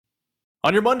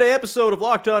On your Monday episode of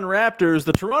Locked On Raptors,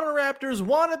 the Toronto Raptors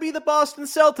want to be the Boston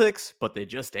Celtics, but they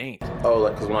just ain't. Oh,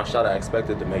 because when I shot, I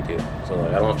expected to make it. So,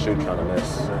 I don't shoot trying to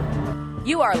miss.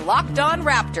 You are Locked On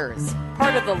Raptors,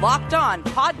 part of the Locked On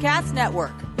Podcast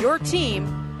Network, your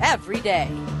team every day.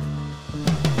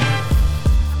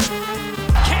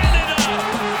 Canada,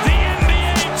 the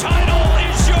NBA title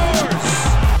is yours.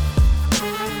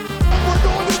 We're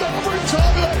going to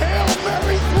overtime and a Hail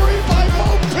Mary 3 by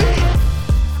Mo Pete.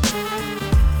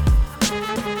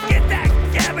 Get that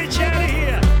garbage out of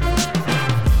here.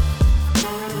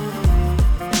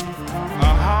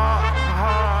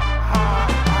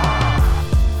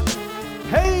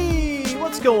 Hey,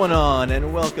 what's going on?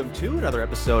 And welcome to another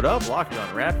episode of Locked On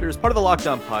Raptors, part of the Locked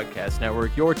On Podcast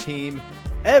Network, your team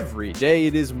every day.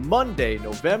 It is Monday,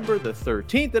 November the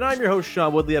 13th, and I'm your host,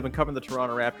 Sean Woodley. I've been covering the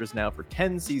Toronto Raptors now for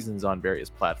 10 seasons on various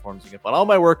platforms. You can find all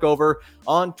my work over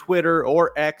on Twitter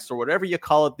or X or whatever you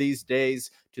call it these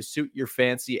days to suit your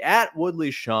fancy at Woodley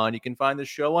Sean. You can find the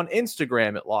show on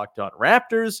Instagram at Locked On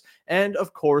Raptors. And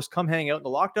of course, come hang out in the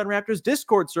Locked On Raptors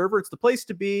Discord server. It's the place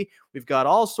to be. We've got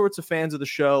all sorts of fans of the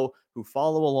show who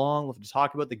follow along. We'll have to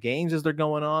talk about the games as they're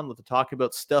going on. We'll have to talk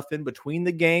about stuff in between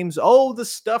the games. Oh, the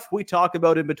stuff we talk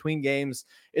about in between games.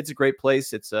 It's a great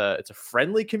place. It's a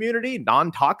friendly community,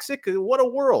 non-toxic. What a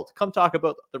world. Come talk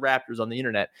about the Raptors on the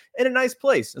internet in a nice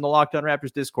place. And the Locked On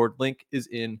Raptors Discord link is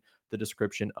in the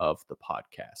description of the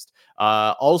podcast.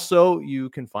 Also, you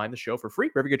can find the show for free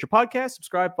wherever you get your podcast.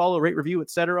 Subscribe, follow, rate, review,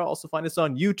 etc. Also find us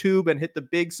on YouTube and hit the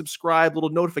big subscribe little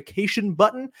notification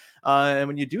button. And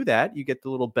when you do that, you get the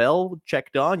little bell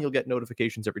checked on. You'll get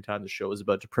notifications every time the show is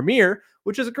about to premiere,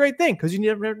 which is a great thing because you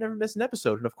never miss an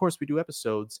episode. And of course, we do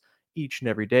episodes each and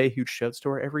every day. Huge shouts to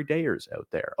our everydayers out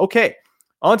there. Okay.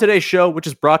 On today's show, which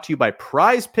is brought to you by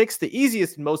Prize Picks, the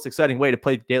easiest and most exciting way to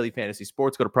play daily fantasy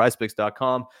sports. Go to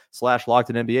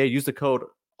prizepicks.com/LockedInNBA. Use the code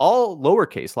all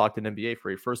lowercase LockedInNBA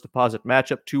for a first deposit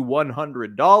match up to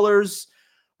 $100.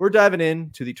 We're diving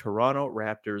into the Toronto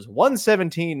Raptors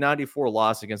 117-94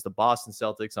 loss against the Boston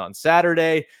Celtics on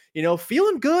Saturday. You know,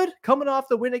 feeling good coming off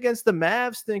the win against the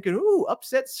Mavs, thinking, ooh,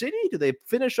 upset city. Do they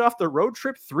finish off the road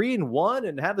trip 3-1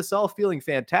 and have us all feeling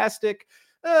fantastic?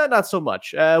 Not so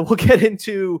much. We'll get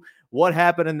into what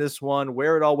happened in this one,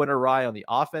 where it all went awry on the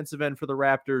offensive end for the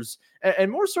Raptors, and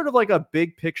more sort of like a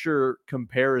big picture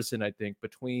comparison, I think,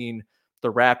 between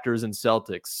the Raptors and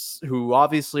Celtics, who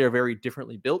obviously are very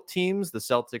differently built teams. The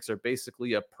Celtics are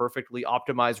basically a perfectly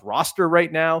optimized roster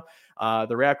right now.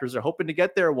 The Raptors are hoping to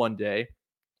get there one day.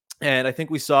 And I think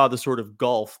we saw the sort of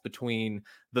gulf between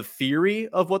the theory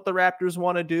of what the Raptors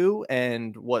want to do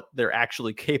and what they're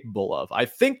actually capable of. I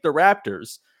think the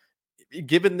Raptors,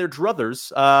 given their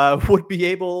druthers, would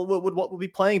be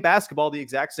playing basketball the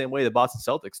exact same way the Boston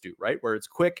Celtics do, right? Where it's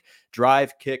quick,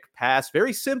 drive, kick, pass,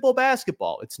 very simple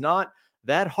basketball. It's not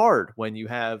that hard when you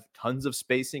have tons of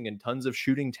spacing and tons of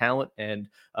shooting talent and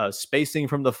spacing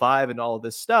from the five and all of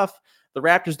this stuff. The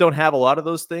Raptors don't have a lot of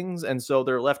those things, and so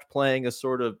they're left playing a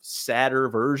sort of sadder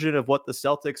version of what the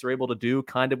Celtics are able to do,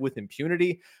 kind of with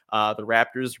impunity. The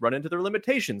Raptors run into their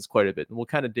limitations quite a bit, and we'll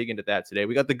kind of dig into that today.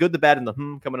 We got the good, the bad, and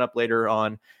the coming up later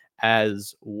on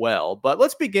as well. But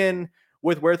let's begin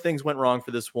with where things went wrong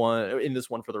for this one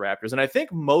for the Raptors, and I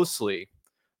think mostly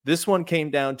this one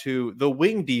came down to the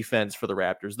wing defense for the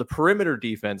Raptors, the perimeter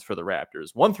defense for the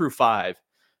Raptors, 1 through 5.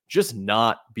 Just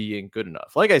not being good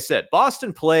enough. Like I said,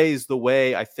 Boston plays the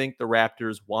way I think the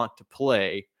Raptors want to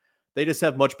play. They just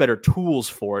have much better tools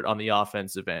for it on the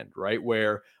offensive end, right?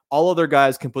 Where all other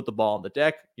guys can put the ball on the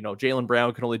deck. You know, Jaylen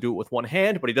Brown can only do it with one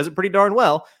hand, but he does it pretty darn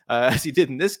well, as he did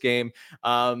in this game.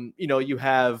 You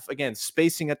have, again,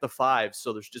 spacing at the five.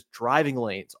 So there's just driving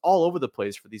lanes all over the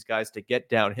place for these guys to get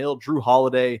downhill. Drew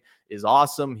Holiday is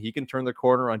awesome. He can turn the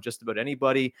corner on just about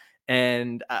anybody.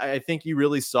 And I think you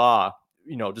really saw,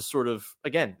 just sort of,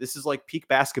 again, this is like peak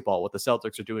basketball, what the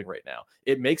Celtics are doing right now.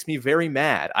 It makes me very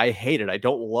mad. I hate it. I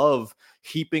don't love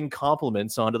heaping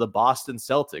compliments onto the Boston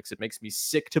Celtics. It makes me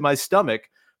sick to my stomach,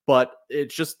 but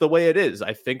it's just the way it is.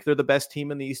 I think they're the best team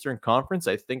in the Eastern Conference.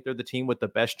 I think they're the team with the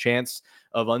best chance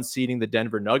of unseating the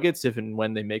Denver Nuggets if and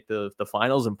when they make the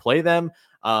finals and play them.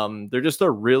 They're just a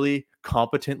really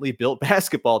competently built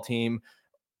basketball team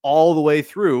all the way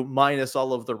through, minus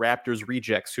all of the Raptors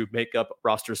rejects who make up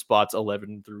roster spots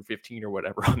 11 through 15 or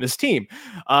whatever on this team.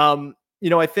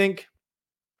 I think,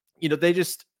 they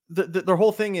just, their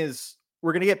whole thing is,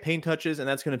 we're going to get paint touches and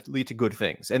that's going to lead to good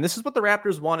things. And this is what the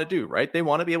Raptors want to do, right? They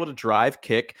want to be able to drive,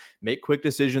 kick, make quick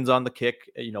decisions on the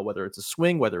kick, whether it's a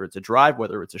swing, whether it's a drive,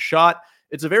 whether it's a shot.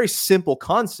 It's a very simple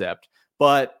concept,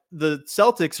 But the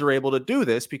Celtics are able to do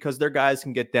this because their guys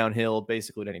can get downhill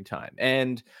basically at any time.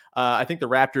 And I think the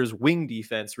Raptors' wing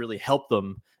defense really helped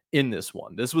them in this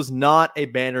one. This was not a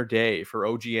banner day for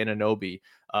OG Anunoby,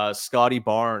 Scotty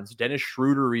Barnes, Dennis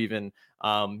Schroeder, even.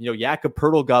 Jakob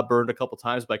Poeltl got burned a couple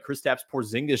times by Kristaps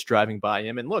Porzingis driving by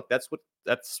him. And look, that's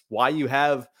why you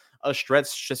have a stretch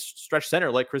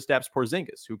center like Kristaps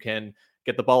Porzingis, who can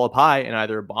get the ball up high and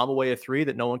either bomb away a three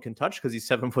that no one can touch because he's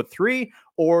 7'3",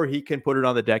 or he can put it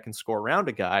on the deck and score around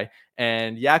a guy.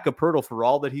 And Jakob Poeltl, for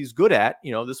all that he's good at,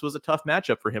 this was a tough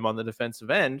matchup for him on the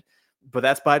defensive end, but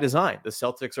that's by design. The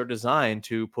Celtics are designed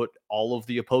to put all of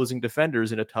the opposing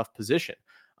defenders in a tough position.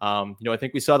 I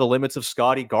think we saw the limits of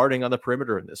Scotty guarding on the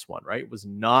perimeter in this one, right? It was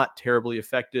not terribly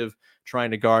effective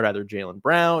trying to guard either Jaylen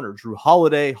Brown or Drew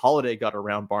Holiday. Holiday got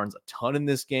around Barnes a ton in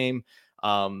this game.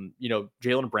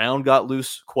 Jaylen Brown got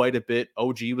loose quite a bit.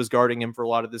 OG was guarding him for a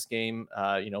lot of this game.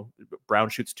 Brown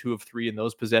shoots 2 of 3 in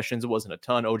those possessions. It wasn't a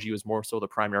ton. OG was more so the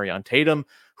primary on Tatum,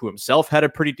 who himself had a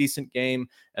pretty decent game.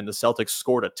 And the Celtics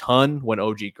scored a ton when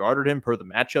OG guarded him per the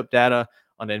matchup data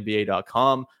on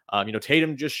NBA.com.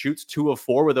 Tatum just shoots 2 of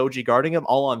 4 with OG guarding him,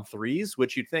 all on threes,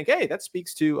 which you'd think, hey, that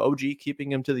speaks to OG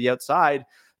keeping him to the outside.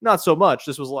 Not so much.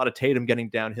 This was a lot of Tatum getting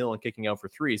downhill and kicking out for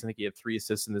threes. I think he had 3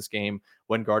 assists in this game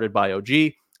when guarded by OG.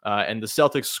 And the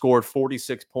Celtics scored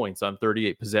 46 points on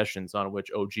 38 possessions on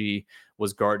which OG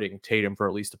was guarding Tatum for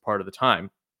at least a part of the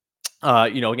time.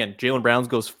 Again, Jaylen Brown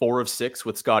goes 4 of 6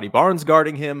 with Scotty Barnes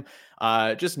guarding him.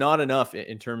 Just not enough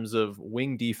in terms of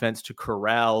wing defense to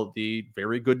corral the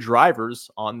very good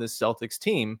drivers on this Celtics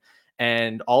team.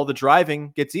 And all the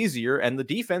driving gets easier and the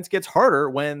defense gets harder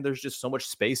when there's just so much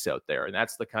space out there. And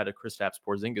that's the kind of Kristaps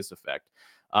Porzingis effect.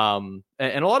 And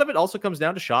a lot of it also comes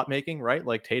down to shot making, right?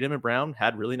 Like Tatum and Brown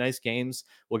had really nice games.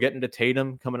 We'll get into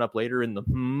Tatum coming up later in the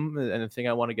and the thing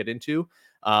I want to get into.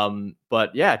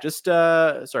 But yeah,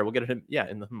 we'll get into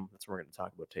in the that's where we're going to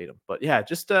talk about Tatum. But yeah,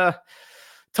 just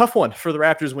tough one for the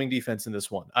Raptors wing defense in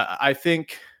this one. I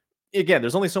think, again,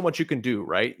 there's only so much you can do,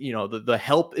 right? The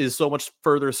help is so much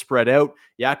further spread out.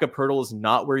 Jakob Poeltl is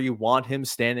not where you want him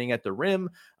standing at the rim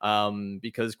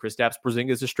because Kristaps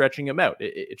Porzingis is stretching him out.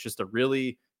 It's just a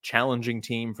really challenging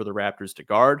team for the Raptors to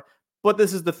guard. But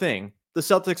this is the thing. The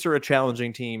Celtics are a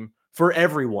challenging team for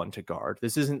everyone to guard.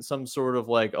 This isn't some sort of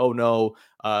like, oh no,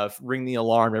 ring the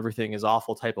alarm, everything is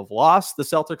awful type of loss. The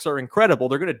Celtics are incredible.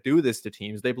 They're going to do this to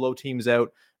teams. They blow teams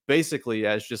out basically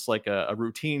as just like a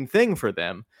routine thing for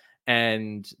them.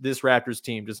 And this Raptors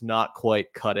team does not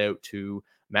quite cut out to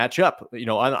match up,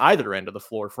 on either end of the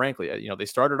floor, frankly. They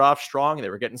started off strong. They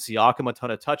were getting Siakam a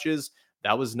ton of touches.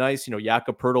 That was nice.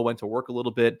 Jakob Poeltl went to work a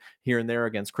little bit here and there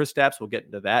against Kristaps. We'll get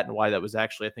into that and why that was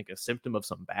actually, I think, a symptom of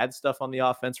some bad stuff on the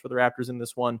offense for the Raptors in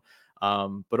this one.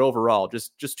 But overall,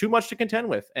 just too much to contend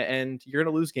with. And you're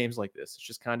going to lose games like this. It's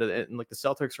just kind of, and like the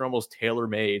Celtics are almost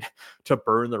tailor-made to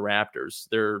burn the Raptors.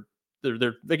 They're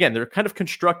kind of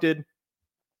constructed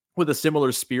with a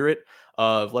similar spirit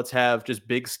of let's have just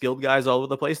big skilled guys all over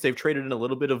the place. They've traded in a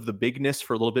little bit of the bigness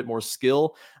for a little bit more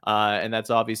skill. And that's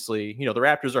obviously, the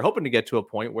Raptors are hoping to get to a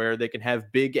point where they can have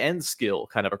big and skill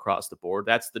kind of across the board.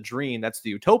 That's the dream. That's the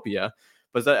utopia.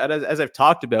 But as I've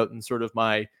talked about in sort of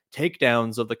my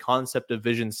takedowns of the concept of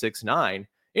Vision 6-9,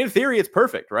 in theory, it's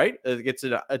perfect, right? It's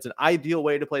an ideal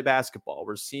way to play basketball.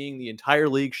 We're seeing the entire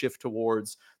league shift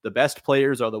towards the best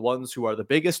players are the ones who are the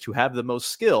biggest, who have the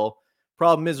most skill.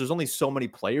 Problem is, there's only so many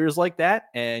players like that,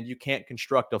 and you can't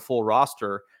construct a full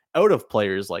roster out of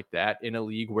players like that in a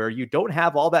league where you don't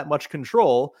have all that much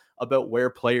control about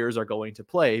where players are going to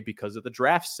play because of the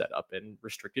draft setup and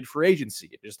restricted free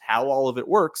agency and just how all of it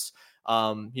works.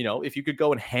 If you could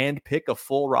go and hand pick a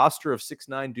full roster of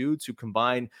 6'9" dudes who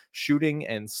combine shooting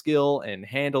and skill and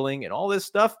handling and all this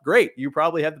stuff, great. You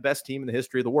probably have the best team in the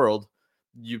history of the world.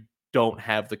 You don't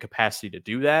have the capacity to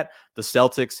do that. The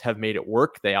Celtics have made it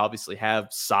work. They obviously have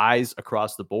size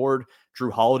across the board.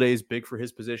 Drew Holiday's big for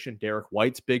his position. Derek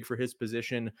White's big for his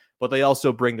position, but they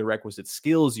also bring the requisite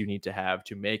skills you need to have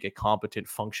to make a competent,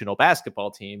 functional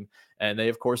basketball team. And they,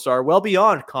 of course, are well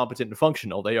beyond competent and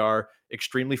functional. They are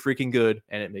extremely freaking good,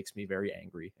 and it makes me very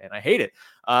angry, and I hate it.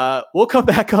 We'll come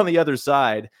back on the other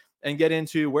side and get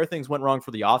into where things went wrong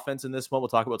for the offense in this one. We'll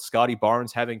talk about Scotty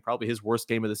Barnes having probably his worst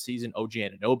game of the season, OG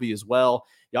Anunoby as well.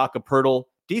 Jakob Poeltl,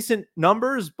 decent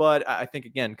numbers, but I think,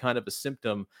 again, kind of a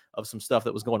symptom of some stuff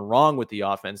that was going wrong with the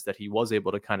offense that he was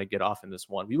able to kind of get off in this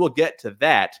one. We will get to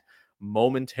that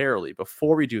momentarily.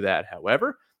 Before we do that,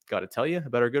 however, got to tell you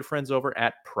about our good friends over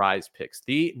at Prize Picks,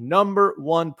 the number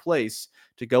one place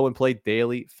to go and play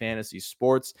daily fantasy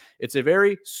sports. It's a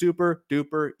very super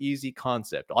duper easy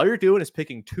concept. All you're doing is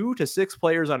picking 2 to 6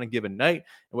 players on a given night,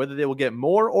 and whether they will get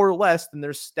more or less than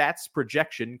their stats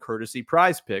projection courtesy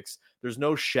Prize Picks. There's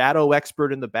no shadow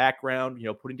expert in the background,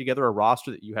 putting together a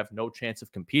roster that you have no chance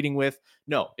of competing with.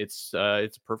 No, it's a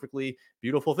perfectly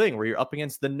beautiful thing where you're up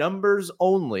against the numbers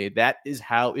only. That is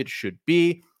how it should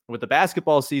be. With the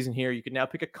basketball season here, you can now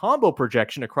pick a combo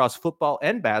projection across football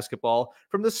and basketball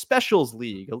from the Specials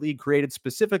League, a league created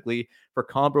specifically for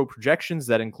combo projections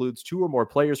that includes 2 or more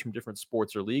players from different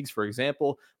sports or leagues. For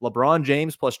example, LeBron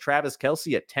James plus Travis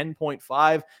Kelce at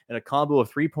 10.5 and a combo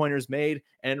of 3-pointers made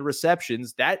and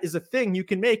receptions. That is a thing you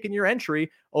can make in your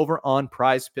entry over on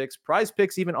Prize Picks. Prize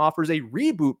Picks even offers a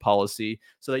reboot policy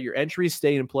so that your entries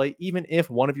stay in play even if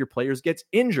one of your players gets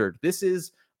injured. This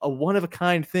is a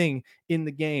one-of-a-kind thing in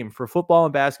the game for football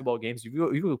and basketball games. If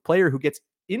you have a player who gets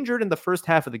injured in the first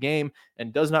half of the game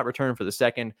and does not return for the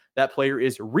second, that player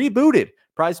is rebooted.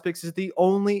 Prize Picks is the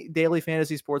only daily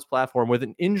fantasy sports platform with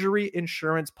an injury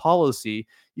insurance policy.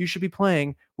 You should be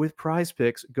playing with Prize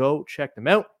Picks. Go check them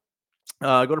out.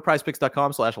 Go to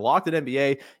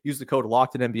prizepicks.com/LockedInNBA. Use the code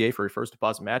LockedInNBA for your first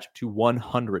deposit match up to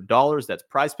 $100. That's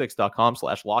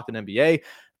prizepicks.com/LockedInNBA.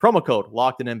 Promo code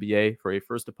LockedInNBA for a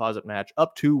first deposit match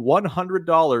up to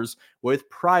 $100 with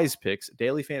Prize Picks,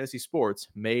 daily fantasy sports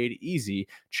made easy.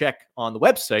 Check on the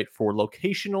website for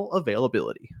locational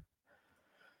availability.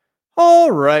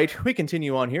 All right, we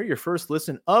continue on here. Your first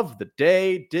listen of the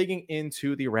day, digging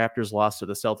into the Raptors' loss to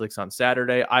the Celtics on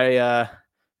Saturday.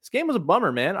 This game was a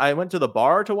bummer, man. I went to the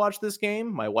bar to watch this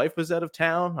game. My wife was out of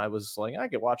town. I was like, I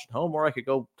could watch at home, or I could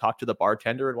go talk to the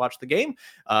bartender and watch the game.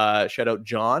 Shout out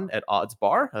John at Odds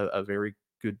Bar, a very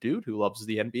good dude who loves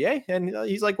the NBA, and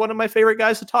he's like one of my favorite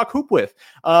guys to talk hoop with.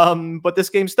 But this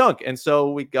game stunk, and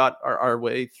so we got our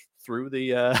way through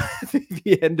the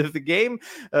the end of the game,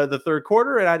 the third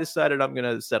quarter, and I decided I'm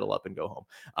gonna settle up and go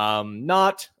home.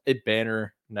 Not a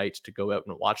banner night to go out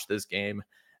and watch this game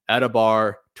at a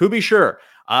bar, to be sure.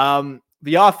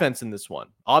 The offense in this one,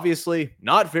 obviously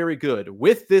not very good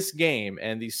with this game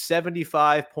and the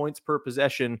 75 points per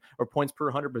possession or points per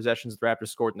 100 possessions the Raptors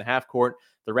scored in the half court.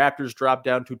 The Raptors dropped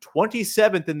down to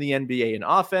 27th in the NBA in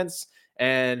offense.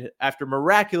 And after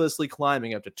miraculously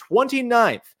climbing up to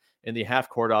 29th in the half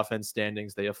court offense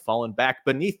standings, they have fallen back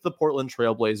beneath the Portland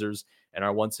Trailblazers and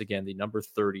are once again the number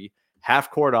 30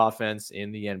 half court offense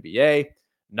in the NBA.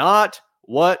 Not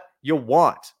what you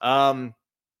want.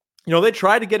 They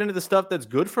tried to get into the stuff that's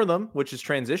good for them, which is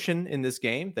transition in this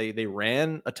game. They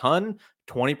ran a ton,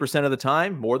 20% of the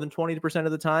time, more than 20%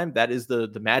 of the time. That is the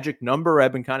magic number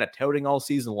I've been kind of touting all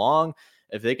season long.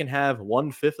 If they can have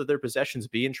 1/5 of their possessions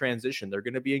be in transition, they're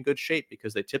going to be in good shape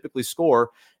because they typically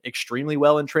score extremely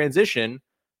well in transition.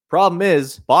 Problem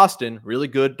is, Boston, really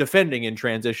good defending in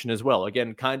transition as well.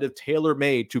 Again, kind of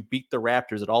tailor-made to beat the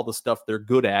Raptors at all the stuff they're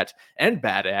good at and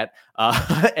bad at.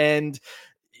 And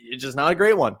it's just not a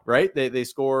great one, right? They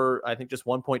score, I think, just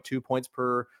 1.2 points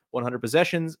per 100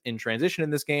 possessions in transition in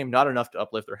this game. Not enough to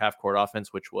uplift their half-court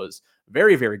offense, which was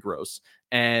very, very gross.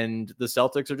 And the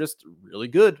Celtics are just really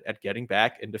good at getting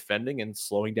back and defending and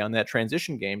slowing down that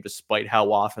transition game, despite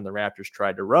how often the Raptors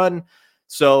tried to run.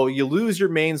 So you lose your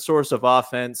main source of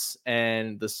offense,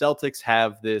 and the Celtics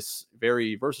have this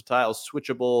very versatile,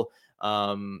 switchable,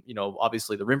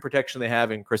 obviously the rim protection they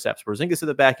have in Kristaps Porzingis at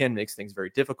the back end makes things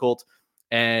very difficult.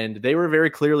 And they were very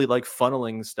clearly like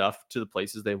funneling stuff to the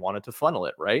places they wanted to funnel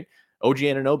it, right? OG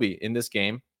Anunoby in this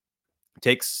game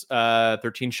takes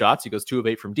 13 shots. He goes 2 of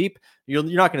 8 from deep. You're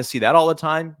not going to see that all the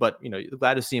time, but you're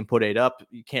glad to see him put 8 up.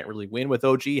 You can't really win with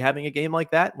OG having a game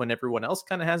like that when everyone else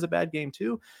kind of has a bad game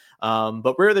too.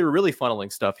 But where they were really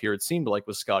funneling stuff here, it seemed like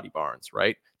was Scotty Barnes,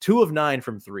 right? 2 of 9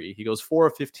 from 3. He goes 4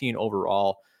 of 15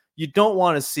 overall. You don't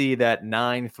want to see that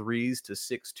 9 threes to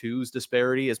 6 twos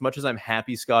disparity. As much as I'm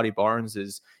happy Scotty Barnes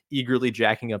is eagerly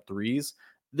jacking up threes,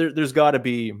 there's got to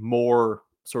be more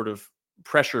sort of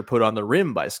pressure put on the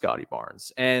rim by Scotty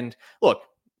Barnes. And look,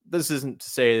 this isn't to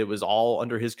say it was all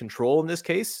under his control in this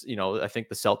case. I think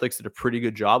the Celtics did a pretty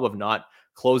good job of not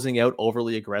closing out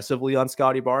overly aggressively on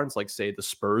Scotty Barnes, like say the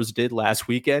Spurs did last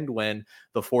weekend when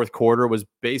the fourth quarter was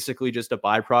basically just a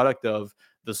byproduct of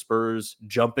the Spurs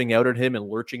jumping out at him and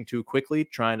lurching too quickly,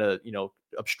 trying to,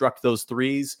 obstruct those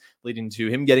threes, leading to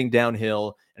him getting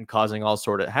downhill and causing all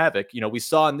sort of havoc. We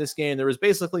saw in this game, there was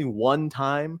basically one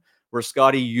time where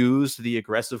Scotty used the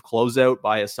aggressive closeout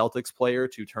by a Celtics player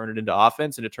to turn it into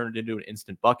offense, and it turned it into an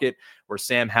instant bucket, where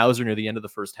Sam Hauser near the end of the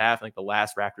first half, I think the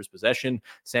last Raptors possession,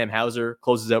 Sam Hauser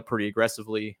closes out pretty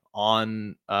aggressively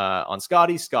on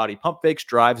Scotty. Scotty pump fakes,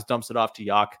 drives, dumps it off to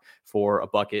Yak for a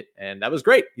bucket, and that was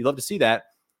great. You love to see that.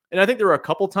 And I think there were a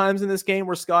couple times in this game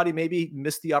where Scotty maybe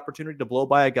missed the opportunity to blow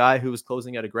by a guy who was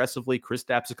closing out aggressively.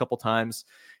 Kristaps a couple times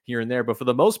here and there. But for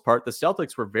the most part, the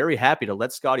Celtics were very happy to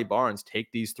let Scotty Barnes take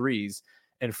these threes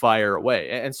and fire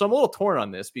away. And so I'm a little torn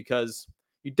on this because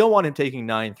you don't want him taking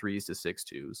 9 threes to 6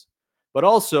 twos. But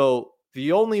also,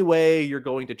 the only way you're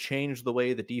going to change the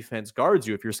way the defense guards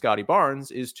you if you're Scotty Barnes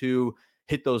is to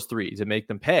hit those threes and make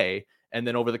them pay. And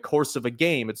then over the course of a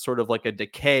game, it's sort of like a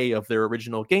decay of their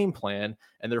original game plan,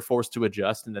 and they're forced to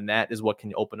adjust. And then that is what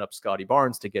can open up Scotty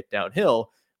Barnes to get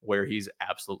downhill where he's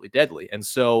absolutely deadly. And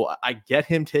so I get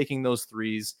him taking those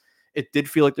threes. It did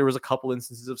feel like there was a couple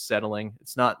instances of settling.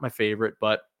 It's not my favorite,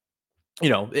 but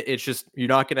it's just, you're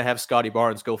not going to have Scotty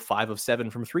Barnes go 5 of 7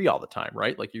 from 3 all the time,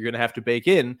 right? Like, you're going to have to bake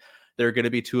in, there are going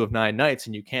to be 2 of 9 nights,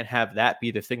 and you can't have that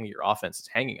be the thing that your offense is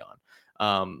hanging on.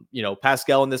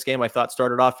 Pascal in this game, I thought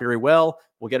started off very well.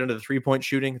 We'll get into the 3-point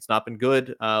shooting. It's not been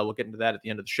good. We'll get into that at the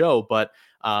end of the show, but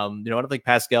I don't think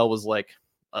Pascal was like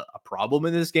a problem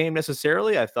in this game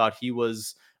necessarily. I thought he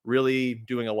was really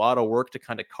doing a lot of work to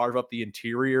kind of carve up the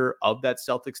interior of that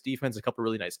Celtics defense, a couple of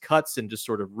really nice cuts and just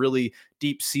sort of really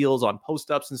deep seals on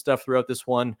post-ups and stuff throughout this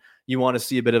one. You want to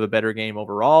see a bit of a better game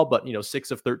overall, but 6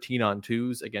 of 13 on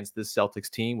twos against this Celtics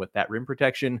team with that rim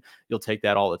protection, you'll take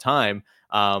that all the time.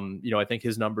 I think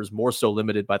his numbers more so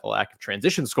limited by the lack of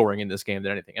transition scoring in this game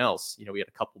than anything else. We had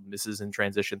a couple misses in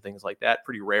transition, things like that,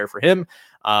 pretty rare for him.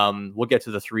 We'll get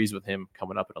to the threes with him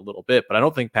coming up in a little bit, but I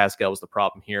don't think Pascal was the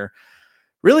problem here.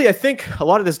 Really, I think a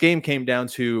lot of this game came down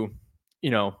to,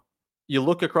 you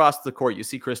look across the court, you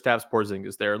see Kristaps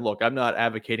Porzingis there. And look, I'm not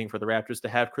advocating for the Raptors to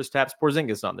have Kristaps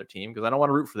Porzingis on their team because I don't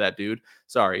want to root for that dude.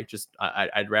 Sorry, just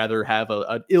I'd rather have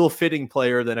an ill-fitting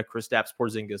player than a Kristaps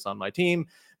Porzingis on my team.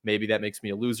 Maybe that makes me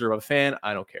a loser of a fan.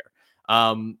 I don't care.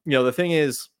 The thing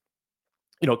is,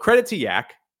 credit to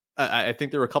Yak. I think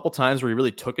there were a couple times where he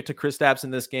really took it to Kristaps in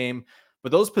this game.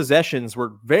 But those possessions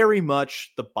were very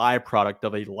much the byproduct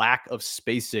of a lack of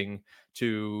spacing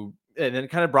and then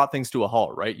kind of brought things to a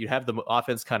halt, right? You have the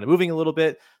offense kind of moving a little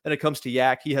bit. Then it comes to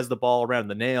Yak. He has the ball around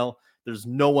the nail. There's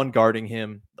no one guarding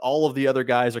him. All of the other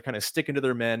guys are kind of sticking to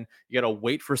their men. You got to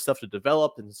wait for stuff to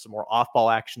develop and some more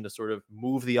off-ball action to sort of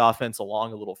move the offense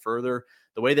along a little further.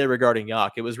 The way they were guarding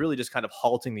Yak, it was really just kind of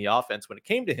halting the offense when it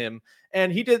came to him.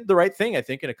 And he did the right thing, I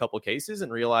think, in a couple of cases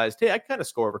and realized, hey, I can kind of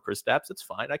score over Kristaps. It's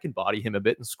fine. I can body him a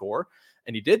bit and score.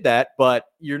 And he did that, but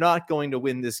you're not going to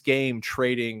win this game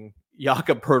trading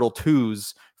Jakob Poeltl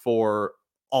twos for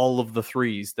all of the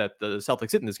threes that the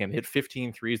Celtics hit in this game. They hit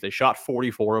 15 threes. They shot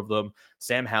 44 of them.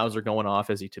 Sam Hauser going off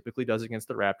as he typically does against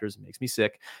the Raptors. It makes me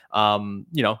sick.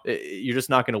 You're just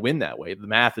not going to win that way. The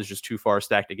math is just too far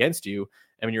stacked against you.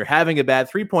 And when you're having a bad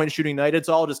 3-point shooting night, it's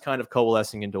all just kind of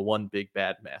coalescing into one big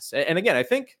bad mess. And again, I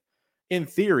think in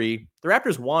theory, the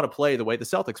Raptors want to play the way the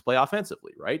Celtics play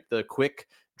offensively, right? The quick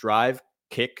drive,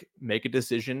 kick, make a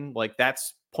decision. Like,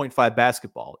 that's 0.5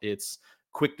 basketball. It's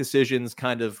quick decisions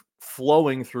kind of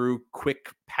flowing through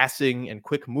quick passing and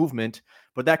quick movement.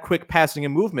 But that quick passing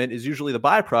and movement is usually the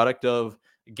byproduct of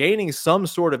gaining some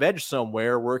sort of edge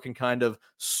somewhere where it can kind of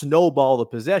snowball the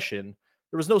possession.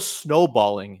 There was no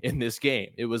snowballing in this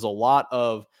game. It was a lot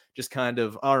of just kind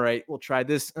of, all right, we'll try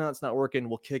this. It's not working.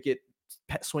 We'll kick it,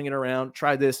 swing it around.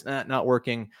 Try this. Not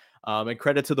working. And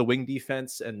credit to the wing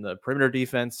defense and the perimeter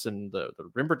defense and the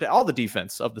rim all the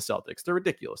defense of the Celtics. They're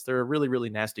ridiculous. They're a really, really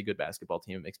nasty, good basketball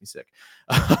team. It makes me sick.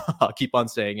 I'll keep on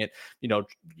saying it.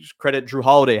 Credit Drew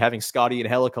Holiday having Scotty in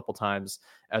hell a couple times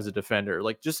as a defender.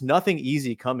 Like, just nothing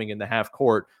easy coming in the half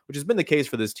court, which has been the case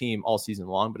for this team all season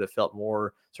long, but it felt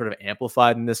more sort of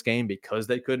amplified in this game because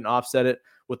they couldn't offset it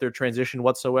with their transition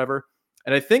whatsoever.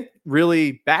 And I think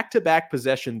really back-to-back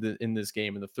possession in this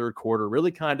game in the third quarter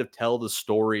really kind of tell the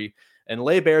story and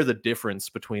lay bare the difference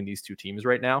between these two teams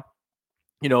right now.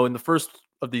 In the first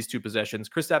of these two possessions,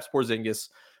 Kristaps Porzingis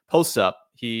posts up.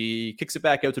 He kicks it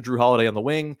back out to Drew Holiday on the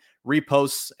wing,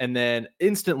 reposts, and then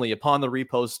instantly upon the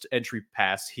repost entry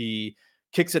pass, he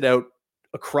kicks it out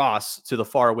across to the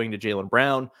far wing to Jaylen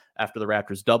Brown after the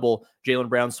Raptors double. Jaylen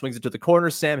Brown swings it to the corner.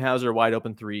 Sam Hauser, wide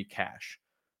open three, cash.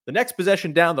 The next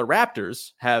possession down, the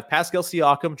Raptors have Pascal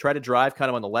Siakam try to drive kind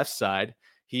of on the left side.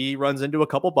 He runs into a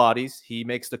couple bodies. He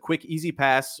makes the quick, easy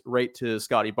pass right to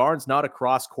Scotty Barnes, not a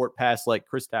cross-court pass like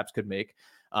Kristaps could make,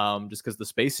 just because the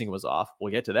spacing was off.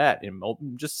 We'll get to that in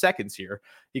just seconds here.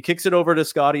 He kicks it over to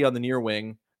Scotty on the near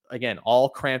wing. again, all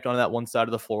cramped on that one side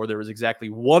of the floor. There was exactly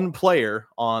one player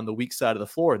on the weak side of the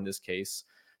floor in this case.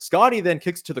 Scotty then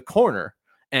kicks to the corner,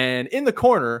 and in the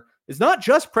corner is not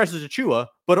just Precious Achua,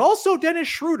 but also Dennis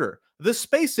Schroeder. The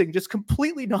spacing just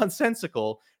completely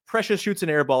nonsensical. Precious shoots an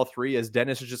air ball three as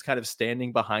Dennis is just kind of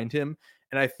standing behind him.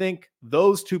 And I think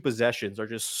those two possessions are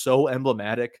just so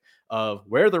emblematic of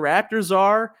where the Raptors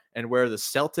are and where the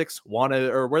Celtics want to,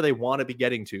 or where they want to be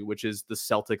getting to, which is the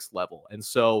Celtics level. And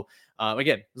so,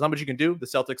 again, there's not much you can do. The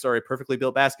Celtics are a perfectly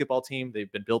built basketball team.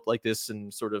 They've been built like this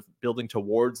and sort of building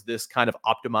towards this kind of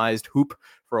optimized hoop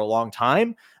for a long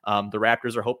time. The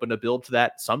Raptors are hoping to build to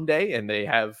that someday, and they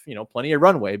have, plenty of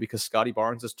runway because Scotty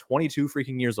Barnes is 22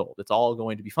 freaking years old. It's all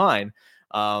going to be fine.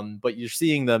 But you're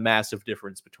seeing the massive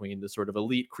difference between the sort of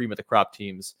elite cream of the crop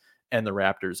teams and the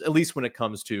Raptors, at least when it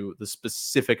comes to the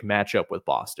specific matchup with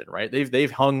Boston, right?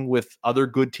 They've hung with other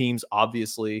good teams,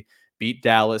 obviously, beat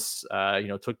Dallas,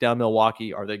 took down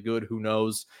Milwaukee. Are they good? Who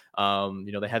knows?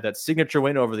 They had that signature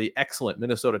win over the excellent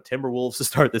Minnesota Timberwolves to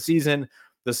start the season.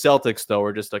 The Celtics, though,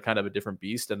 are just a kind of a different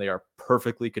beast, and they are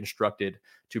perfectly constructed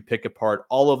to pick apart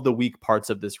all of the weak parts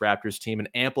of this Raptors team and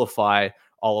amplify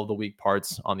all of the weak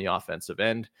parts on the offensive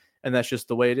end. And that's just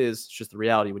the way it is. It's just the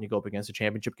reality when you go up against a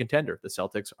championship contender. The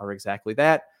Celtics are exactly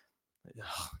that.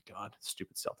 Oh, God,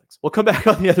 stupid Celtics. We'll come back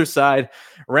on the other side,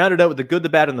 round it out with the good, the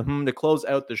bad, and the to close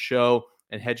out the show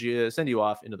and send you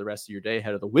off into the rest of your day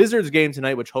ahead of the Wizards game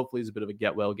tonight, which hopefully is a bit of a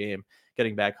get-well game,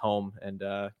 getting back home and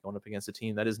going up against a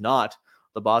team that is not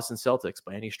the Boston Celtics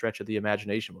by any stretch of the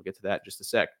imagination. We'll get to that in just a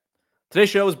sec. Today's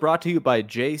show is brought to you by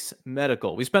Jace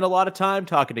Medical. We spend a lot of time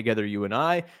talking together, you and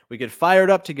I. We get fired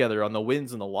up together on the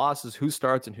wins and the losses, who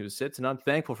starts and who sits, and I'm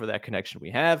thankful for that connection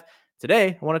we have.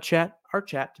 Today, I want to our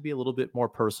chat to be a little bit more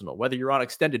personal. Whether you're on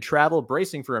extended travel,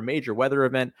 bracing for a major weather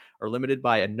event, or limited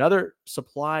by another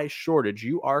supply shortage,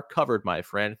 you are covered, my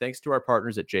friend, thanks to our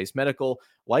partners at Jace Medical.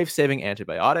 Life-saving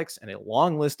antibiotics and a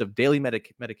long list of daily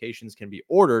medications can be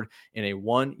ordered in a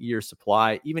 1-year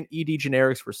supply. Even ED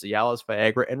generics for Cialis,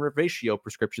 Viagra, and Revatio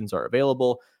prescriptions are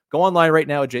available. Go online right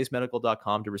now at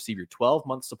jacemedical.com to receive your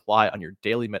 12-month supply on your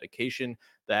daily medication.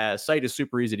 The site is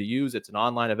super easy to use. It's an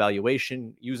online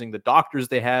evaluation using the doctors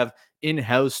they have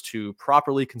in-house to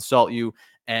properly consult you.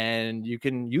 And you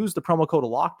can use the promo code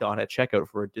Locked On at checkout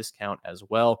for a discount as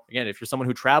well. Again, if you're someone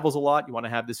who travels a lot, you want to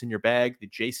have this in your bag, the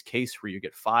Jace case where you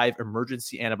get 5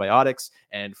 emergency antibiotics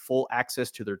and full access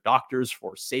to their doctors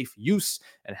for safe use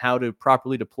and how to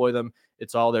properly deploy them.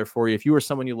 It's all there for you. If you or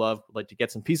someone you love would like to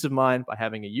get some peace of mind by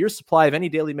having a year's supply of any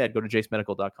daily med, go to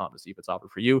jacemedical.com to see if it's offered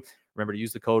for you. Remember to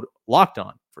use the code Locked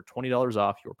On for $20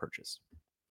 off your purchase.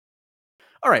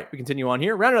 All right, we continue on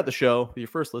here. Rounding out the show with your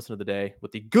first listen of the day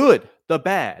with the good, the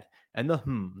bad, and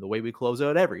the way we close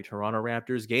out every Toronto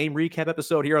Raptors game recap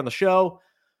episode here on the show.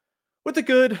 With the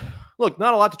good, look,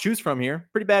 not a lot to choose from here.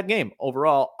 Pretty bad game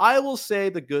overall. I will say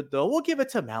the good, though, we'll give it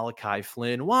to Malachi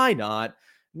Flynn. Why not?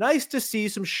 Nice to see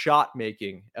some shot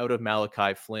making out of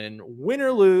Malachi Flynn. Win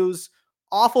or lose,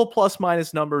 awful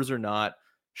plus-minus numbers or not,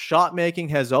 shot making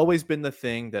has always been the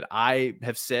thing that I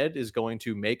have said is going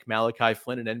to make Malachi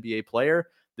Flynn an NBA player.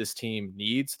 This team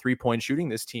needs three-point shooting.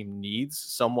 This team needs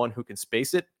someone who can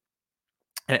space it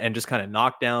and just kind of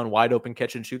knock down wide open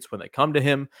catch and shoots when they come to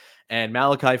him. And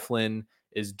Malachi Flynn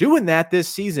is doing that this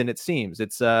season, it seems.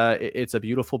 It's a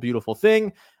beautiful, beautiful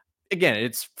thing. Again,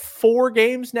 it's 4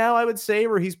 games now, I would say,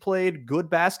 where he's played good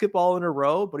basketball in a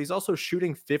row, but he's also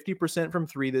shooting 50% from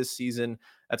 3 this season.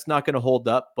 That's not going to hold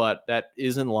up, but that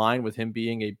is in line with him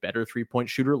being a better 3-point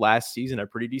shooter last season, a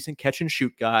pretty decent catch and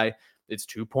shoot guy. It's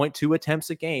 2.2 attempts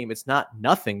a game. It's not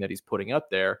nothing that he's putting up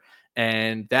there.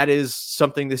 And that is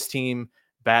something this team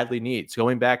badly needs.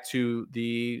 Going back to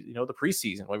the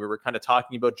preseason when we were kind of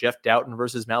talking about Jeff Doughton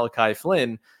versus Malachi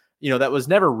Flynn, that was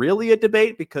never really a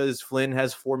debate because Flynn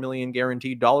has $4 million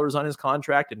guaranteed dollars on his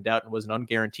contract and Doughton was an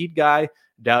unguaranteed guy.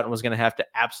 Doughton was going to have to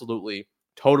absolutely,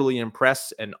 totally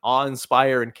impress and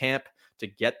awe-inspire in camp to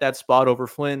get that spot over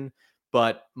Flynn.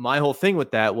 But my whole thing with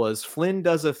that was Flynn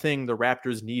does a thing the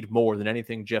Raptors need more than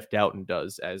anything Jeff Doughton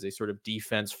does as a sort of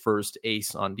defense-first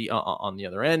ace on the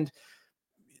other end.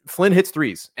 Flynn hits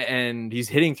threes, and he's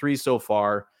hitting threes so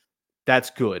far.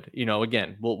 That's good.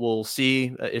 Again, we'll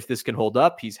see if this can hold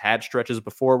up. He's had stretches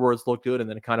before where it's looked good and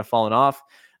then it kind of fallen off.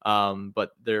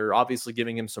 But they're obviously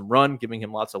giving him some run, giving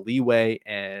him lots of leeway,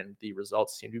 and the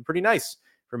results seem to be pretty nice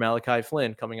for Malachi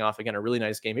Flynn, coming off, again, a really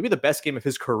nice game. Maybe the best game of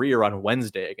his career on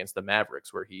Wednesday against the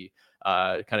Mavericks, where he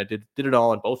kind of did it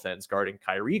all on both ends, guarding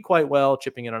Kyrie quite well,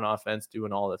 chipping in on offense,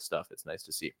 doing all that stuff. It's nice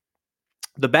to see.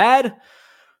 The bad,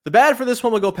 The bad for this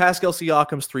one will go Pascal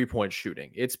Siakam's three-point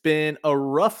shooting. It's been a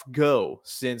rough go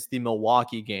since the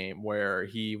Milwaukee game where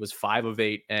he was 5 of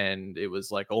 8 and it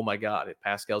was like, oh my God, if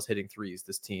Pascal's hitting threes,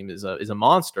 this team is a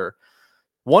monster.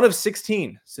 1 of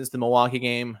 16 since the Milwaukee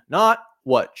game. Not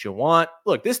what you want.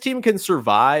 Look, this team can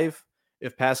survive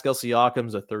if Pascal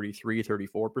Siakam's a 33,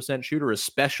 34% shooter,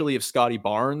 especially if Scotty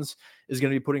Barnes is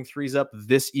going to be putting threes up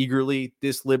this eagerly,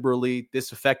 this liberally,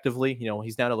 this effectively.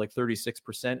 He's down to like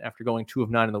 36% after going 2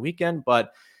 of 9 in the weekend.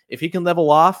 But if he can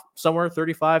level off somewhere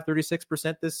 35,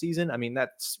 36% this season, I mean,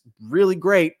 that's really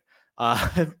great.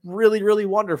 Really, really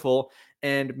wonderful,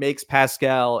 and makes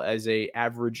Pascal as a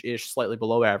average-ish, slightly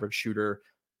below average shooter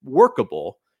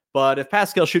workable. But if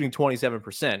Pascal's shooting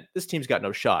 27%, this team's got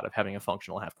no shot of having a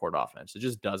functional half-court offense. It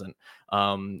just doesn't,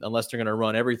 unless they're going to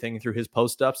run everything through his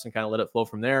post-ups and kind of let it flow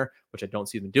from there, which I don't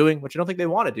see them doing, which I don't think they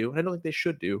want to do, and I don't think they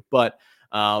should do. But,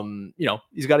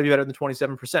 he's got to be better than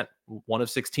 27%. 1 of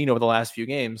 16 over the last few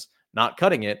games, not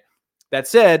cutting it. That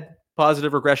said,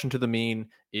 positive regression to the mean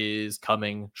is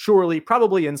coming, surely,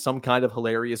 probably in some kind of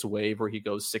hilarious wave where he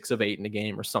goes 6 of 8 in a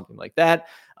game or something like that.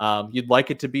 You'd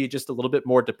like it to be just a little bit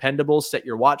more dependable. Set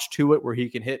your watch to it where he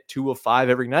can hit 2 of 5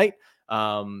 every night.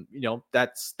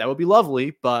 That would be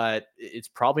lovely, but it's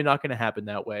probably not going to happen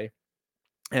that way.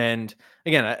 And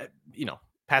again,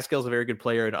 Pascal's a very good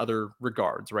player in other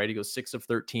regards, right? He goes 6 of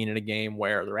 13 in a game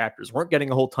where the Raptors weren't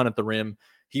getting a whole ton at the rim.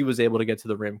 He was able to get to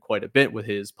the rim quite a bit with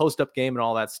his post-up game and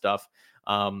all that stuff.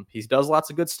 He does lots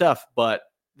of good stuff, but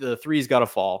the three's got to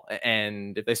fall.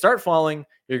 And if they start falling,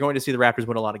 you're going to see the Raptors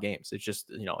win a lot of games. It's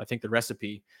just, I think the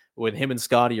recipe with him and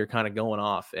Scotty are kind of going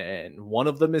off, and one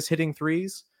of them is hitting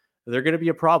threes. They're going to be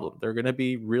a problem. They're going to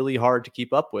be really hard to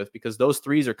keep up with because those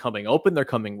threes are coming open. They're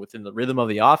coming within the rhythm of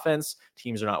the offense.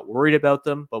 Teams are not worried about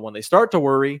them. But when they start to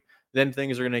worry, then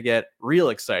things are going to get real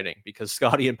exciting because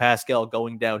Scotty and Pascal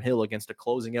going downhill against a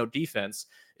closing out defense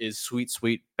is sweet,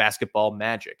 sweet basketball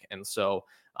magic. And so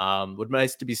would be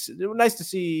nice to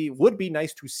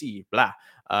see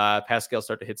Pascal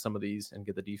start to hit some of these and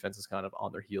get the defenses kind of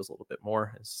on their heels a little bit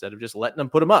more instead of just letting them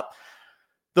put them up.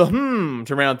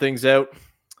 To round things out,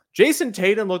 Jason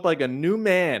Tatum looked like a new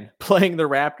man playing the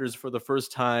Raptors for the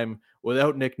first time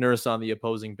without Nick Nurse on the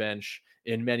opposing bench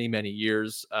in many, many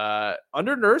years.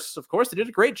 Under Nurse, of course, they did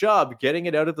a great job getting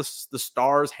it out of the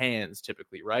Stars' hands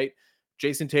typically, right?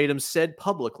 Jason Tatum said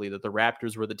publicly that the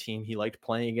Raptors were the team he liked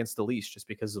playing against the least just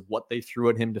because of what they threw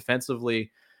at him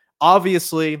defensively.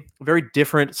 Obviously, a very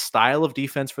different style of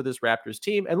defense for this Raptors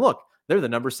team. And look, they're the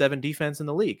number 7 defense in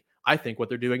the league. I think what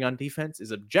they're doing on defense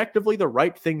is objectively the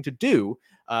right thing to do,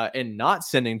 and not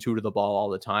sending 2 to the ball all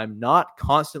the time, not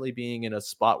constantly being in a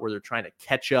spot where they're trying to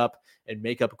catch up and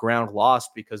make up ground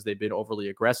lost because they've been overly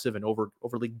aggressive and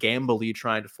overly gambly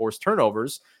trying to force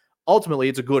turnovers. Ultimately,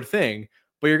 it's a good thing,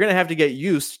 but you're going to have to get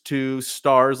used to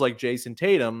stars like Jason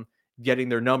Tatum getting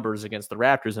their numbers against the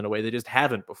Raptors in a way they just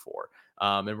haven't before.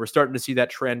 And we're starting to see that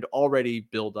trend already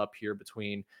build up here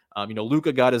between,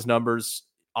 Luka got his numbers.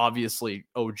 Obviously,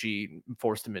 OG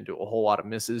forced him into a whole lot of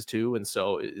misses too, and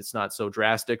so it's not so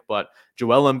drastic. But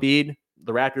Joel Embiid,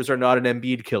 the Raptors are not an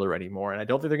Embiid killer anymore, and I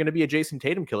don't think they're going to be a Jason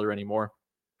Tatum killer anymore.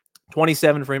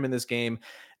 27 for him in this game,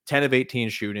 10 of 18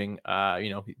 shooting.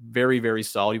 Very, very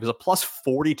solid. He was a plus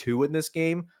 42 in this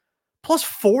game. Plus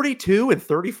 42 in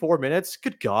 34 minutes.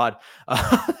 Good God.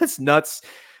 That's nuts.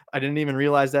 I didn't even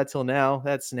realize that till now.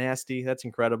 That's nasty. That's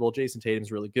incredible. Jason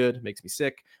Tatum's really good. Makes me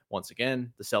sick. Once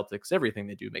again, the Celtics, everything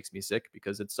they do makes me sick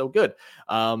because it's so good.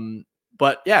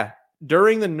 But yeah,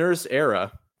 during the Nurse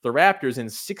era, the Raptors in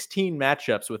 16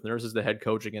 matchups with Nurse as the head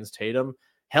coach against Tatum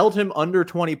held him under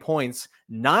 20 points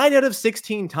 9 out of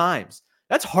 16 times.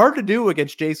 That's hard to do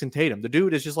against Jason Tatum. The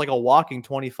dude is just like a walking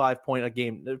 25 point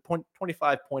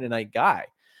a night guy.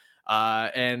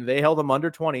 And they held him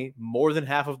under 20 more than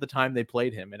half of the time they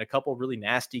played him, and a couple really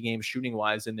nasty games shooting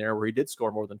wise in there where he did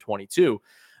score more than 22.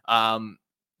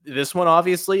 This one,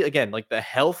 obviously, again, like the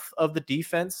health of the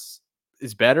defense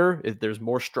is better. There's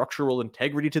more structural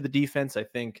integrity to the defense. I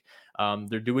think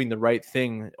they're doing the right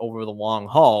thing over the long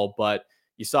haul, but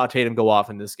you saw Tatum go off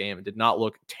in this game and did not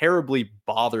look terribly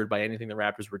bothered by anything the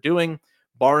Raptors were doing,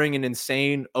 barring an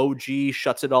insane OG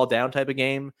shuts it all down type of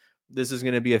game. This is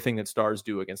going to be a thing that Stars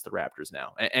do against the Raptors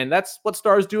now. And that's what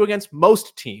Stars do against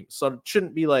most teams. So it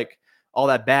shouldn't be like all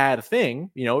that bad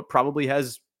thing. It probably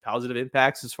has positive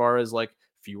impacts as far as like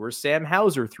fewer Sam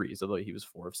Hauser threes, although he was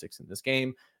 4 of 6 in this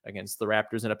game against the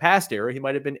Raptors in a past era. He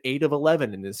might have been 8 of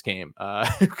 11 in this game,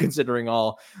 considering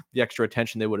all the extra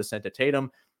attention they would have sent to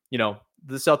Tatum.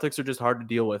 The Celtics are just hard to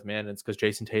deal with, man. It's because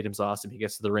Jason Tatum's awesome. He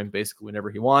gets to the rim basically whenever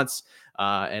he wants,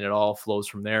 and it all flows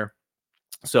from there.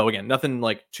 So again, nothing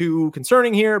like too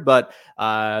concerning here, but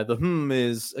the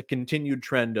is a continued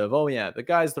trend of, oh yeah, the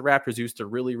guys the Raptors used to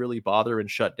really, really bother and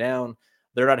shut down,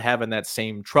 they're not having that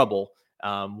same trouble.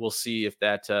 We'll see if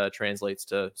that translates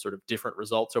to sort of different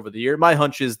results over the year. My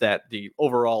hunch is that the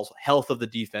overall health of the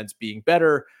defense being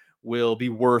better will be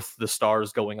worth the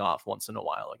stars going off once in a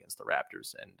while against the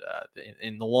Raptors. And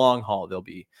in the long haul, they'll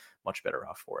be much better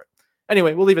off for it.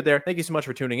 Anyway, we'll leave it there. Thank you so much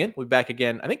for tuning in. We'll be back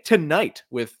again, I think, tonight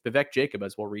with Vivek Jacob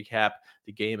as we'll recap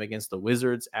the game against the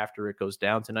Wizards after it goes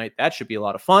down tonight. That should be a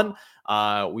lot of fun.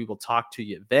 We will talk to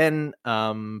you then.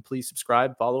 Please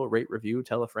subscribe, follow, rate, review,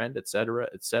 tell a friend, etc.,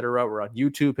 etc. We're on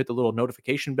YouTube. Hit the little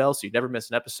notification bell so you never miss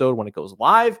an episode when it goes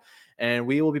live. And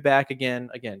we will be back again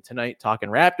tonight talking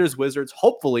Raptors, Wizards,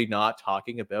 hopefully not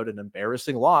talking about an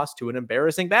embarrassing loss to an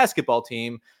embarrassing basketball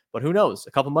team. But who knows?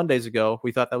 A couple Mondays ago,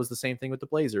 we thought that was the same thing with the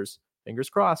Blazers. Fingers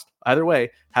crossed. Either way,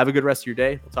 have a good rest of your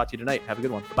day. We'll talk to you tonight. Have a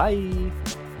good one.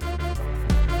 Bye.